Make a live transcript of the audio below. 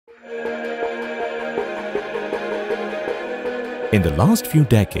In the last few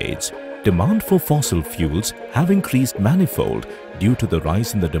decades, demand for fossil fuels have increased manifold due to the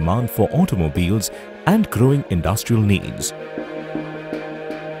rise in the demand for automobiles and growing industrial needs.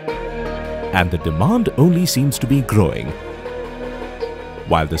 And the demand only seems to be growing,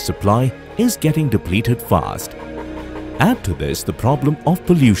 while the supply is getting depleted fast. Add to this the problem of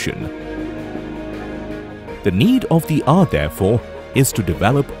pollution. The need of the hour, therefore, is to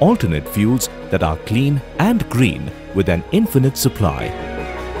develop alternate fuels that are clean and green with an infinite supply.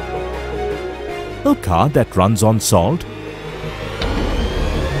 A car that runs on salt?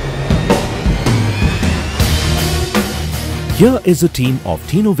 Here is a team of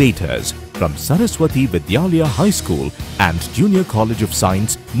Teenovators from Saraswati Vidyalaya High School and Junior College of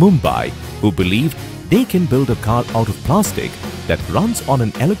Science, Mumbai, who believe they can build a car out of plastic that runs on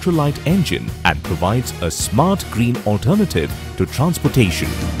an electrolyte engine and provides a smart green alternative to transportation.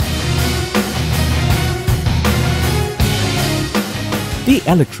 The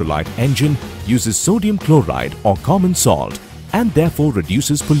electrolyte engine uses sodium chloride or common salt and therefore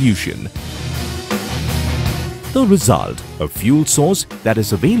reduces pollution. The result, a fuel source that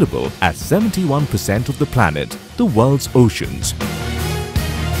is available at 71% of the planet, the world's oceans.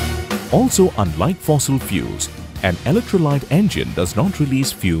 Also, unlike fossil fuels, an electrolyte engine does not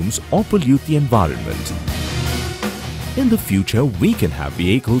release fumes or pollute the environment. In the future, we can have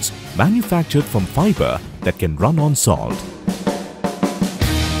vehicles manufactured from fiber that can run on salt.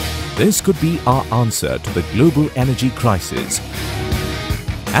 This could be our answer to the global energy crisis,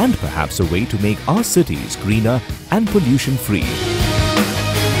 and perhaps a way to make our cities greener and pollution-free.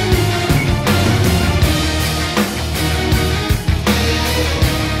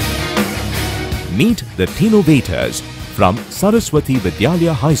 Meet the Teenovators from Saraswati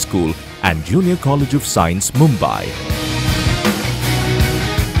Vidyalaya High School and Junior College of Science, Mumbai.